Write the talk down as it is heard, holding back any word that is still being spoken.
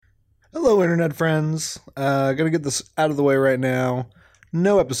Hello, internet friends. Gonna get this out of the way right now.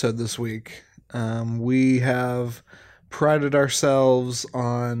 No episode this week. We have prided ourselves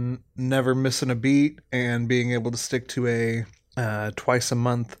on never missing a beat and being able to stick to a twice a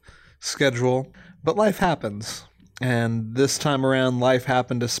month schedule. But life happens. And this time around, life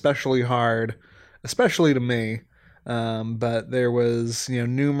happened especially hard, especially to me. But there was,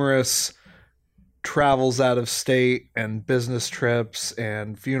 numerous travels out of state and business trips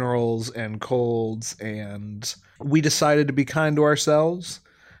and funerals and colds, and we decided to be kind to ourselves,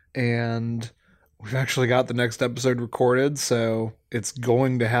 and we've actually got the next episode recorded, so it's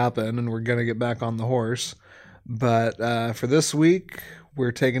going to happen and we're going to get back on the horse. But for this week,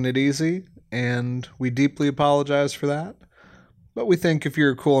 we're taking it easy, and we deeply apologize for that. But we think if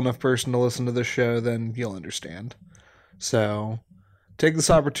you're a cool enough person to listen to this show, then you'll understand. So take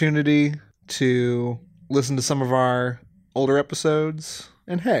this opportunity to listen to some of our older episodes,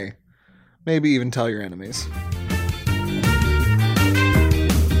 and hey, maybe even tell your enemies.